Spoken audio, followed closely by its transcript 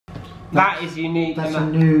That is unique. That's a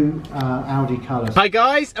new Audi colour. Hi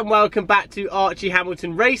guys, and welcome back to Archie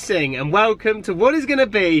Hamilton Racing, and welcome to what is going to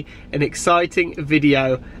be an exciting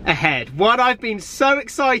video ahead. What I've been so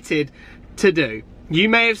excited to do. You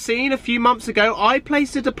may have seen a few months ago I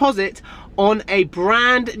placed a deposit on a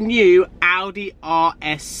brand new Audi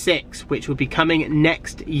RS6, which will be coming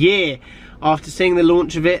next year. After seeing the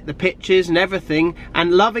launch of it, the pictures and everything,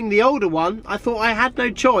 and loving the older one, I thought I had no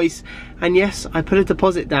choice. And yes, I put a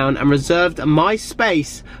deposit down and reserved my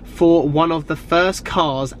space for one of the first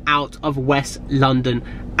cars out of West London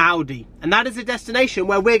Audi. And that is a destination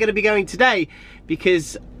where we're going to be going today,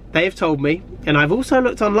 because they have told me, and I've also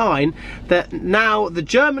looked online, that now the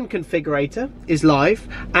German configurator is live,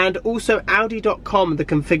 and also Audi.com, the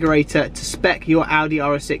configurator to spec your Audi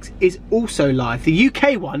RS6, is also live. The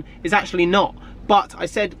UK one is actually not. But I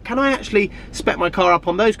said, can I actually spec my car up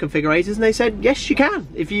on those configurators? And they said, yes, you can.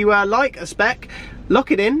 If you like a spec,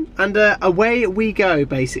 lock it in, and away we go,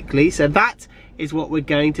 basically. So that is what we're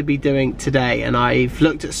going to be doing today. And I've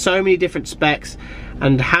looked at so many different specs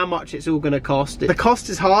and how much it's all going to cost. The cost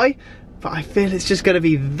is high, but I feel it's just going to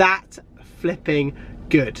be that flipping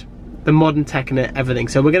good. The modern tech in it, everything.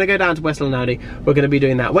 So we're going to go down to West London Audi. We're going to be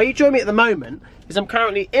doing that. Where you join me at the moment is I'm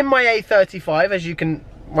currently in my A35, as you can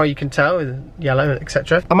tell, with yellow,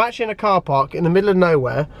 etc. I'm actually in a car park in the middle of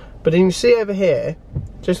nowhere, but you can see over here,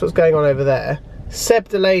 just what's going on over there. Seb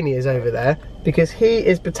Delaney is over there because he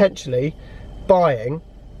is potentially buying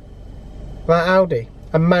that Audi,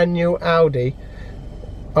 a manual Audi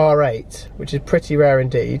R8, which is pretty rare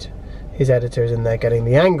indeed. His editor is in there getting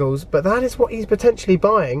the angles, but that is what he's potentially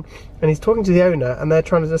buying, and he's talking to the owner, and they're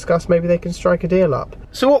trying to discuss maybe they can strike a deal up.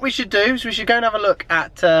 So what we should do is we should go and have a look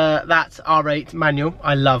at that R8 manual.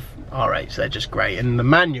 I love R8s, they're just great, and the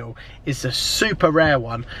manual is a super rare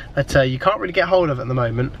one that you can't really get hold of at the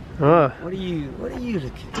moment. Oh. What are you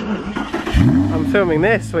looking at? I'm filming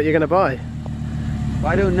this, what you're going to buy.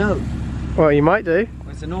 Well, I don't know. Well, you might do. Well,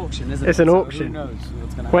 it's an auction, isn't it? It's an auction. Who knows what's going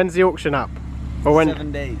to happen? When's the auction up? Or when?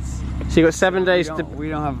 7 days. So you got 7 days to. We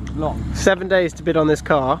don't have long. 7 days to bid on this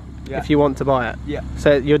car, yeah, if you want to buy it. Yeah.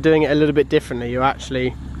 So you're doing it a little bit differently. You're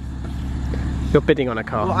bidding on a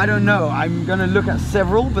car. Well, I don't know. I'm gonna look at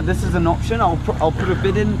several, but this is an option. I'll put a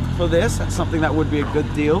bid in for this. That's something that would be a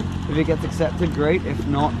good deal. If it gets accepted, great. If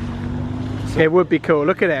not, so it would be cool.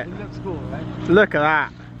 Look at it. It looks cool, right? Look at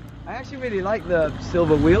that. I actually really like the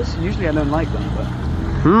silver wheels. Usually I don't like them, but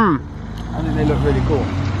I think they look really cool.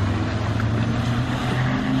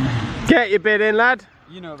 Get your bid in, lad.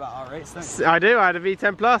 You know about R8s, don't you? I do. I had a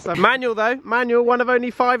V10 Plus. Manual though. Manual, one of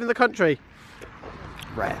only 5 in the country.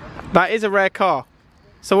 Rare. That is a rare car.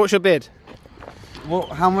 So what's your bid? Well,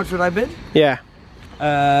 how much would I bid? Yeah.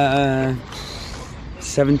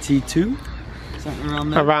 72. Something around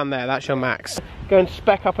there. Around there. That's your max. Going to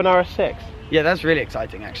spec up an RS6. Yeah, that's really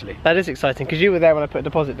exciting, actually. That is exciting because you were there when I put a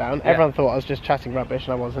deposit down. Yeah. Everyone thought I was just chatting rubbish,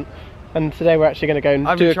 and I wasn't. And today we're actually going to go and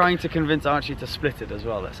I've been trying to convince Archie to split it as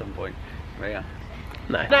well at some point. But yeah.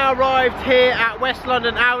 No. Now arrived here at West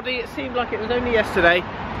London Audi. It seemed like it was only yesterday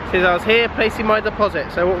since I was here placing my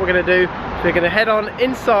deposit. So what we're going to do is we're going to head on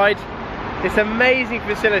inside this amazing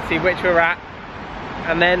facility which we're at,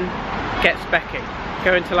 and then get specking.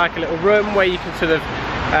 Go into like a little room where you can sort of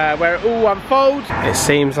where it all unfolds. It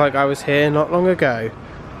seems like I was here not long ago.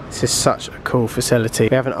 This is such a cool facility.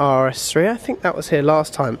 We have an RS3, I think that was here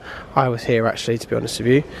last time I was here actually, to be honest with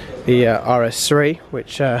you. The RS3,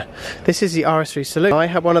 which, this is the RS3 Saloon. I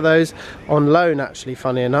had one of those on loan actually,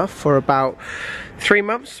 funny enough, for about 3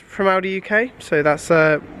 months from Audi UK. So that's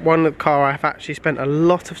one car I've actually spent a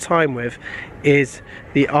lot of time with, is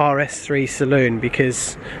the RS3 Saloon,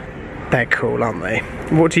 because they're cool, aren't they?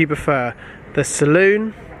 What do you prefer, the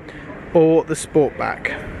Saloon or the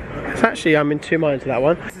Sportback? It's actually, I'm in 2 minds of that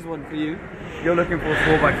one. This is one for you. You're looking for a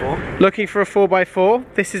 4x4. Looking for a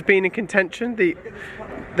 4x4. This has been in contention. The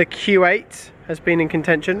Q8 has been in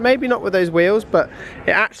contention. Maybe not with those wheels, but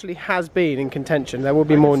it actually has been in contention. There will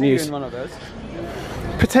be more news. You in one of those.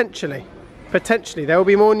 Potentially. Potentially. There will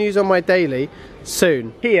be more news on my daily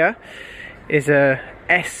soon. Here is a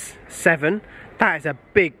S7. That is a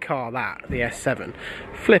big car, that, the S7.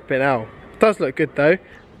 Flipping hell. Does look good though.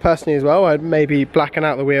 Personally as well, I'd maybe blacken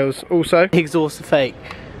out the wheels also. Exhaust are fake.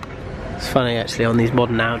 It's funny actually, on these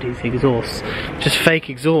modern Audis, exhausts, just fake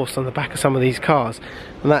exhaust on the back of some of these cars.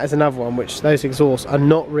 And that is another one, which those exhausts are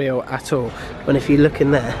not real at all. And if you look in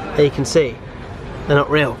there you can see they're not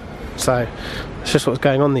real. So it's just what's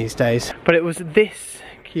going on these days. But it was this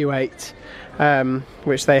Q8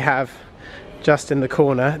 which they have just in the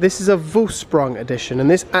corner. This is a Wolfsprung edition, and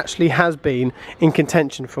this actually has been in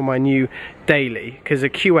contention for my new daily, because a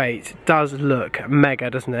Q8 does look mega,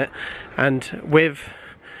 doesn't it? And with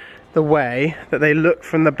the way that they look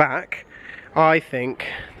from the back, I think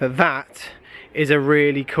that that is a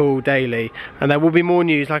really cool daily, and there will be more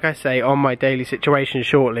news, like I say, on my daily situation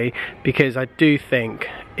shortly, because I do think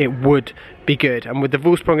it would be good. And with the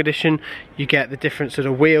Wolfsprung edition, you get the different sort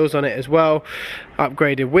of wheels on it as well,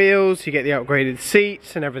 upgraded wheels, you get the upgraded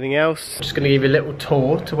seats and everything else. I'm just going to give you a little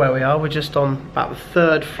tour to where we are. We're just on about the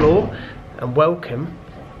 3rd floor, and welcome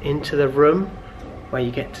into the room where you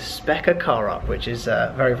get to spec a car up, which is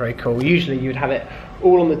very, very cool. Usually you'd have it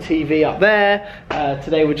all on the TV up there.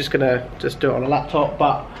 Today we're just gonna do it on a laptop,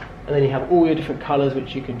 and then you have all your different colors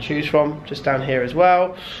which you can choose from, just down here as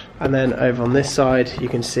well. And then over on this side, you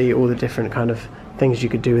can see all the different kind of things you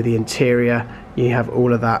could do with the interior. You have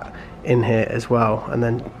all of that in here as well. And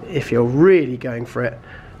then if you're really going for it,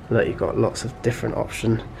 look, you've got lots of different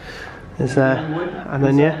options. Is there? And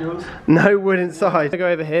then yeah, no wood inside. I go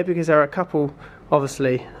over here because there are a couple,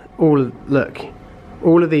 obviously, look,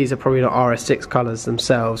 all of these are probably not RS6 colours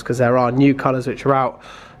themselves, because there are new colours which are out,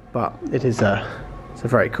 but it's a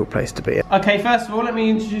very cool place to be. Okay, first of all, let me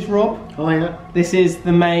introduce Rob. Oh yeah. This is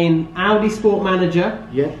the main Audi Sport Manager.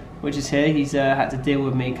 Yeah. Which is here. He's had to deal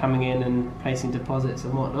with me coming in and placing deposits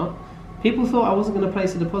and whatnot. People thought I wasn't going to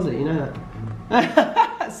place a deposit, you know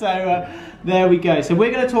that. So there we go. So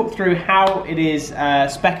we're going to talk through how it is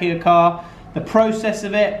speccing a car, the process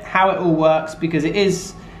of it, how it all works, because it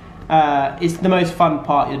is it's the most fun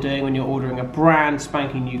part you're doing when you're ordering a brand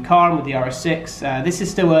spanking new car. And with the RS6, this is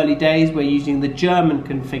still early days. We're using the German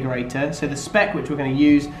configurator, so the spec which we're going to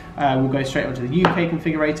use will go straight onto the UK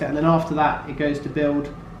configurator, and then after that it goes to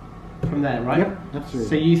build from there, right? Yep, absolutely.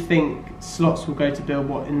 So you think slots will go to build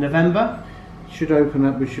what, in November? Should open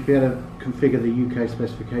up, we should be able to configure the UK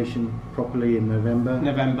specification properly in November.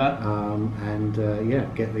 Yeah,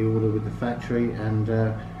 get the order with the factory, and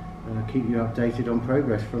keep you updated on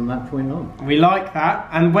progress from that point on. We like that.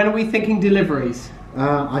 And when are we thinking deliveries?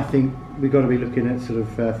 I think we've got to be looking at sort of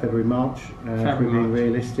February, March, if we're being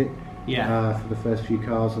realistic. Yeah. For the first few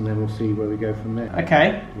cars, and then we'll see where we go from there.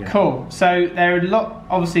 Okay, yeah. Cool. So there are a lot,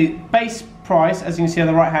 obviously, base price, as you can see on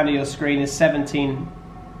the right hand of your screen, is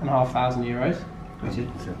 €17,500. Which is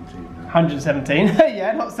 117.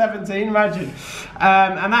 Yeah, not 17, imagine.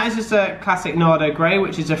 And that is just a classic Nardo Grey,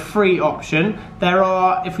 which is a free option. There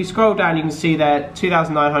are, if we scroll down, you can see there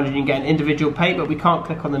 2,900. You can get an individual paint, but we can't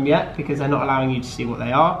click on them yet because they're not allowing you to see what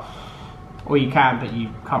they are. Or you can, but you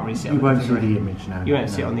can't really see it. You won't see the image now. You won't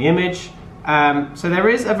see it on the image. So there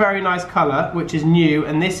is a very nice colour, which is new,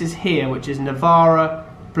 and this is here, which is Navara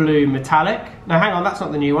Blue Metallic. No, hang on, that's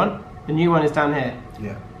not the new one. The new one is down here.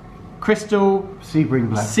 Yeah. Crystal Sebring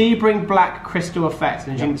Black. Sebring Black Crystal Effect,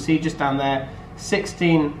 and as you can see just down there,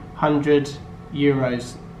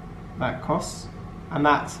 €1,600 that costs, and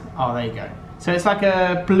that, oh, there you go. So it's like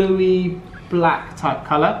a bluey black type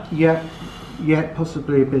colour. Yeah. Yeah,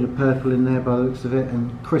 possibly a bit of purple in there by the looks of it,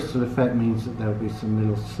 and crystal effect means that there'll be some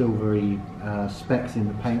little silvery specks in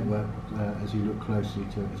the paintwork as you look closely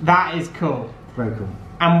to it. That is cool. Very cool.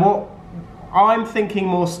 And what I'm thinking,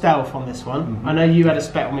 more stealth on this one. I know you had a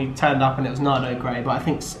spec when we turned up and it was Nardo Grey, but I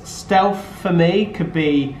think stealth for me could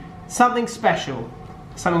be something special,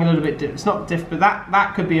 something a little bit different. It's not different, but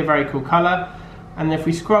that could be a very cool colour. And if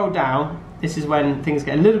we scroll down, this is when things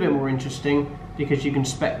get a little bit more interesting, because you can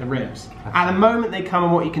spec the rims. At the moment they come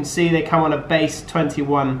on, what you can see, they come on a base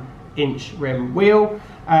 21-inch rim wheel,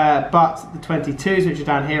 but the 22s, which are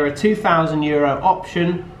down here, are €2,000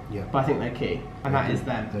 option, but I think they're key, and that is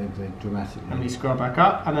them. They're dramatic. And we scroll back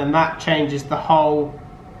up, and then that changes the whole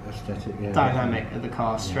aesthetic, dynamic of the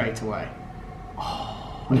car straight away.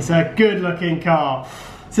 Oh, it's a good looking car.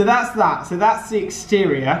 So that's that. So that's the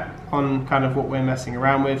exterior on kind of what we're messing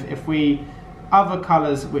around with. If we, other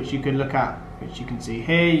colours which you could look at, which you can see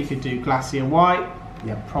here, you could do glacier white.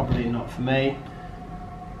 Yep. Probably not for me.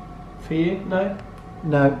 For you? No?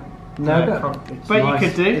 No, but nice. You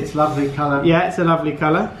could do. It's lovely colour. Yeah, it's a lovely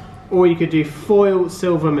colour. Or you could do foil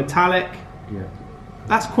silver metallic. Yeah.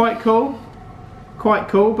 That's quite cool. Quite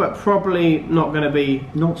cool, but probably not going to be...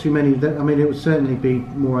 Not too many. I mean, it would certainly be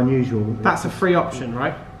more unusual. That's a free option,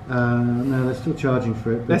 right? No, they're still charging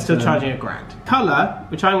for it. They're still charging £1,000. Colour,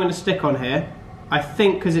 which I'm going to stick on here, I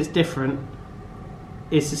think because it's different,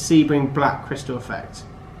 is the Sebring Black Crystal Effect.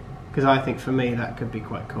 Because I think for me that could be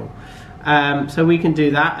quite cool. So we can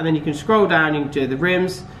do that, and then you can scroll down, you can do the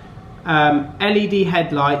rims. LED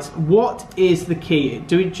headlights, what is the key?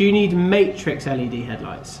 Do you need matrix LED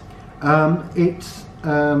headlights? It's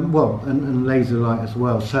well, and laser light as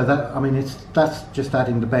well. So that, I mean, that's just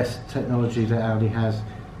adding the best technology that Audi has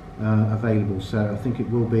available. So I think it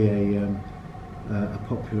will be a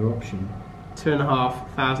popular option.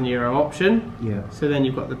 €2,500 option. Yeah. So then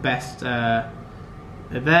you've got the best there,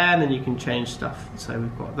 and then you can change stuff. So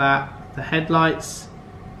we've got that, the headlights,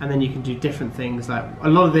 and then you can do different things. Like a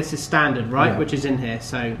lot of this is standard, right? Yeah. Which is in here.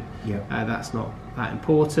 So Yeah. that's not that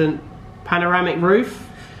important. Panoramic roof.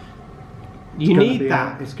 You need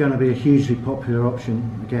that. It's going to be a hugely popular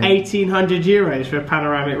option again. €1,800 for a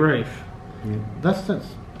panoramic roof. Yeah. That's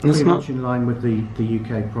pretty much in line with the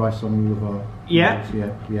UK price on all of our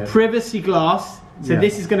models. Yeah. Privacy glass. So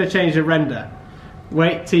this is going to change the render.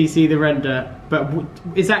 Wait till you see the render. But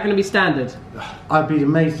is that going to be standard? I'd be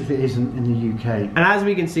amazed if it isn't in the UK. And as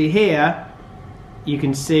we can see here, you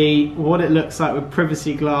can see what it looks like with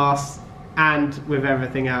privacy glass and with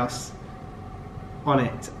everything else on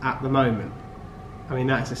it at the moment. I mean,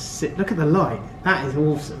 that's look at the light. That is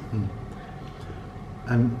awesome.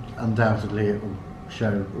 And undoubtedly it will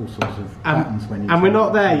show all sorts of patterns when you... And we're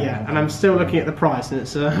not there yet, and I'm still looking at the price, and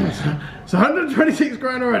it's 126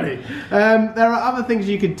 grand already. There are other things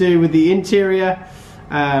you could do with the interior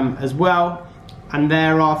as well, and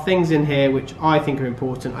there are things in here which I think are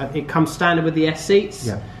important. It comes standard with the S seats.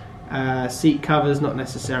 Yeah. Seat covers, not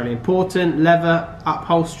necessarily important. Leather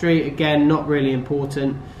upholstery, again, not really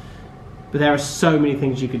important. But there are so many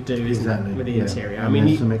things you could do with the interior. And I mean,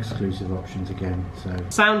 there's some exclusive options again. So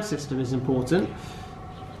sound system is important.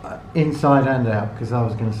 Inside and out, because I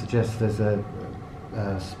was going to suggest there's a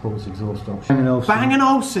sports exhaust option. Bang &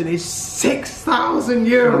 Olufsen is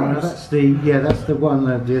 €6,000. Oh, no, that's the one,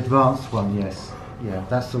 the advanced one. Yes, yeah,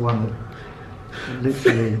 that's the one that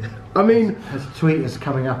literally. I mean, has tweeters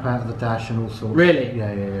coming up out of the dash and all sorts. Really?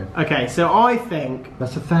 Yeah. Okay, so I think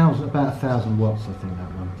that's about 1,000 watts. I think that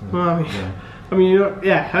one. Well, I mean,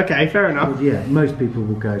 okay, fair enough. Well, yeah, most people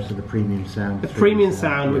will go to the premium sound. The premium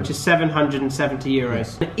sound, which is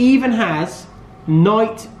 €770. It even has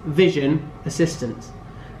night vision assistance,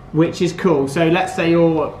 which is cool. So let's say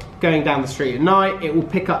you're going down the street at night, it will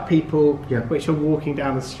pick up people which are walking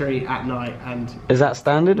down the street at night. And is that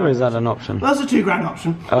standard or is that an option? That's a £2,000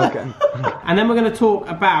 option. Okay. And then we're going to talk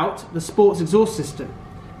about the sports exhaust system.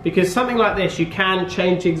 Because something like this, you can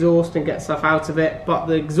change the exhaust and get stuff out of it, but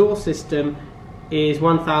the exhaust system is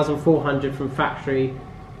 1,400 from factory.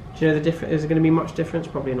 Do you know the difference? Is there going to be much difference?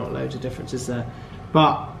 Probably not loads of differences there.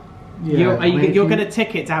 But you're going to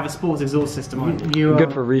tick it to have a sports exhaust system, aren't you?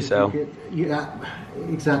 Good for resale.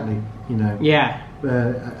 Exactly. You know. Yeah.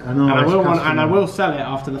 And I will sell it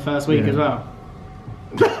after the first week as well.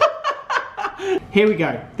 Here we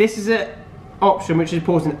go. This is an option which is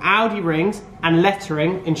important: Audi rings and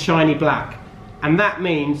lettering in shiny black, and that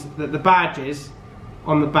means that the badges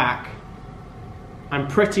on the back, I'm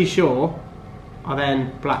pretty sure, are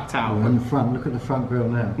then blacked out. And the front, look at the front grille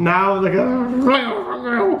now. Now look at the front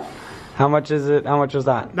grille. How much is it? How much was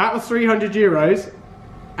that? That was €300,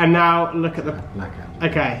 and now look at the black Audi.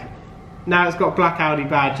 Okay, now it's got black Audi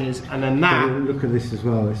badges, and then that. So look at this as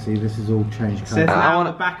well. Let's see, this is all changed colour. So now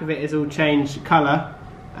the back of it is all changed colour,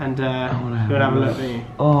 and you want to have a look, don't you?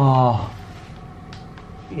 Oh.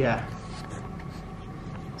 Yeah.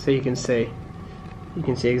 So you can see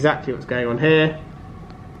exactly what's going on here.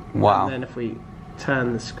 Wow. And then if we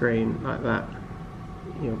turn the screen like that,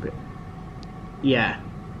 you'll be. Yeah.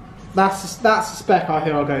 That's the spec I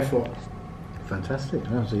think I'll go for. Fantastic.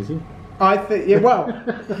 That was easy. I think, yeah, well,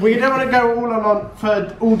 we don't want to go all on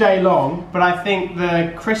for all day long, but I think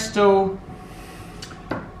the crystal.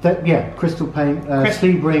 Crystal paint,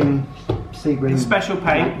 Sebring, special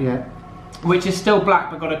paint, which is still black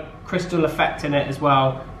but got a crystal effect in it as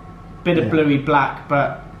well. Bit of bluey black,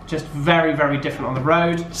 but just very, very different on the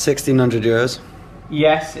road. €1,600.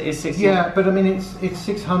 Yes, it is 16. Yeah, but I mean it's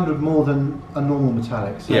 600 more than a normal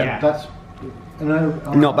metallic. So that's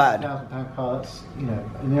not bad. £1,000 car. That's, you know,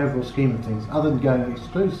 in the overall scheme of things, other than going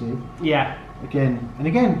exclusive. Yeah. Again,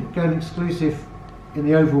 going exclusive in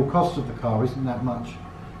the overall cost of the car isn't that much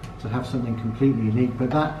to have something completely unique.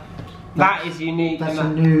 But that is unique. That's a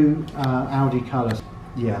new Audi colour.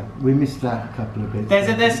 Yeah, we missed that a couple of bits.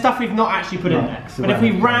 There's stuff we've not actually put in there. But if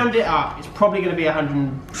we round it up, it's probably going to be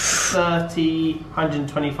 130,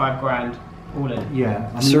 125 grand all in. Yeah.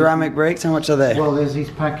 I mean, ceramic brakes, how much are they? Well, there's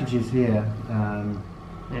these packages here.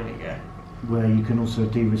 There we go. Where you can also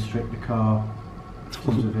de-restrict the car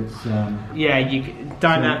because of its. Yeah, you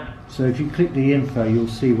can. So if you click the info, you'll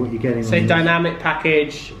see what you're getting. So dynamic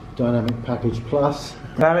package. Dynamic package plus.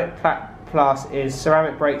 Dynamic plus is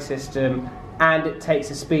ceramic brake system. And it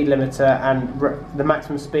takes a speed limiter, and the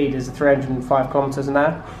maximum speed is 305 kilometers an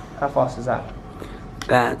hour. How fast is that?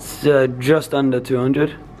 That's just under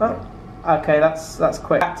 200. Oh, okay, that's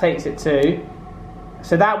quick. That takes it to,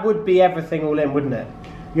 so that would be everything all in, wouldn't it?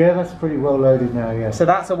 Yeah, that's pretty well loaded now, yeah. So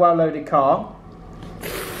that's a well loaded car. Do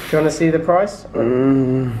you want to see the price?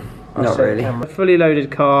 Not really. A fully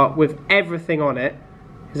loaded car with everything on it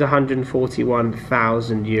is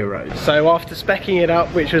 141,000 euros. So after speccing it up,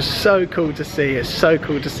 which was so cool to see, it's so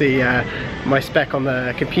cool to see my spec on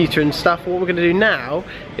the computer and stuff, what we're going to do now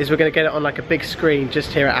is we're going to get it on like a big screen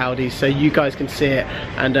just here at Audi so you guys can see it,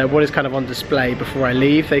 and what is kind of on display before I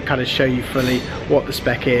leave. They kind of show you fully what the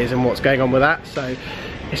spec is and what's going on with that. So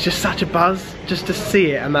it's just such a buzz just to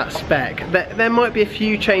see it and that spec. There might be a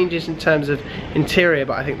few changes in terms of interior,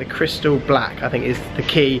 but I think the crystal black I think is the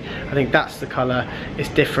key. I think that's the colour. It's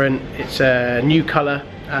different, it's a new colour,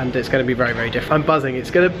 and it's going to be very, very different. I'm buzzing. It's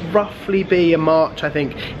going to roughly be a March, I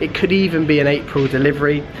think. It could even be an April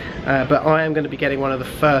delivery, but I am going to be getting one of the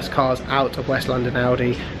first cars out of West London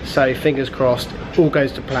Audi, so fingers crossed, all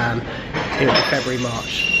goes to plan in February,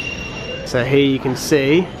 March. So here you can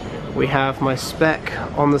see we have my spec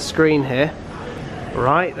on the screen here,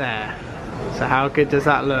 right there. So how good does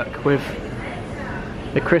that look with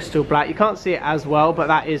the crystal black? You can't see it as well, but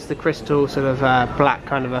that is the crystal sort of black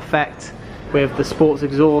kind of effect with the sports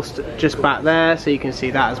exhaust just back there, so you can see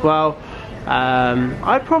that as well.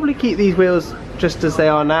 I'd probably keep these wheels just as they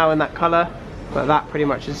are now in that colour, but that pretty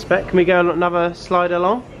much is spec. Can we go on another slide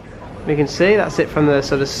along? We can see that's it from the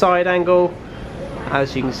sort of side angle,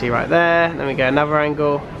 as you can see right there. Then we go another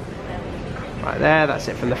angle right there, that's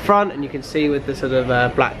it from the front, and you can see with the sort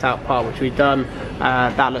of blacked out part which we've done,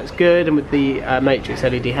 that looks good, and with the matrix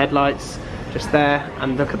LED headlights just there,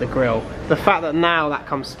 and look at the grille. The fact that now that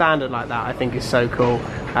comes standard like that I think is so cool,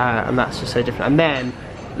 and that's just so different. And then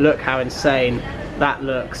look how insane that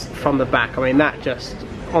looks from the back. I mean, that just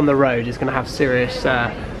on the road is going to have serious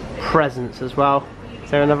presence as well.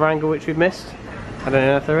 Is there another angle which we've missed? I don't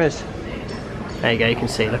know if there is. There you go, you can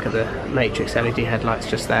see, look at the matrix LED headlights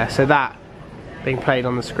just there. So that being played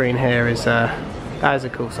on the screen here is that is a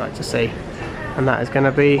cool sight to see, and that is going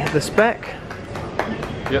to be the spec.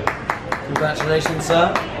 Yep. Congratulations,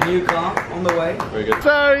 sir. New car on the way. Very good.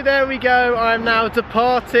 So there we go. I'm now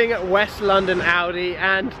departing West London Audi,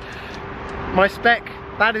 and my spec,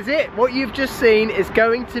 that is it. What you've just seen is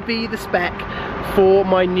going to be the spec for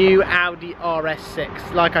my new Audi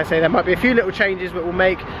RS6. Like I say, there might be a few little changes that we'll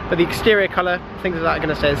make, but the exterior colour, things like that are going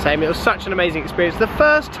to stay the same. It was such an amazing experience. The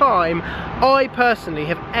first time I personally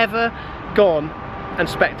have ever gone and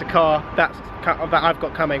spec'd a car that I've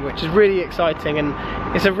got coming, which is really exciting, and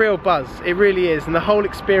it's a real buzz. It really is, and the whole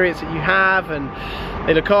experience that you have, and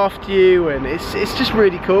they look after you, and it's just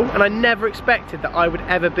really cool. And I never expected that I would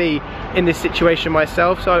ever be in this situation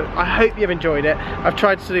myself, so I hope you've enjoyed it. I've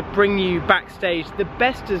tried to sort of bring you backstage the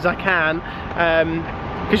best as I can,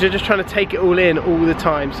 because you're just trying to take it all in all the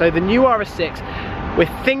time. So the new RS6,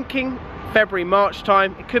 we're thinking February, March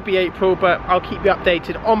time. It could be April, but I'll keep you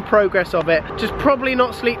updated on progress of it. Just probably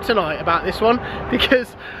not sleep tonight about this one,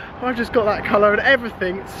 because I've just got that colour and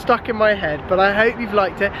everything stuck in my head. But I hope you've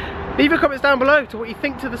liked it. Leave your comments down below to what you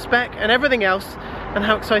think to the spec and everything else, and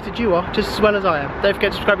how excited you are, just as well as I am. Don't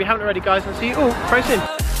forget to subscribe if you haven't already, guys, and see you all very soon.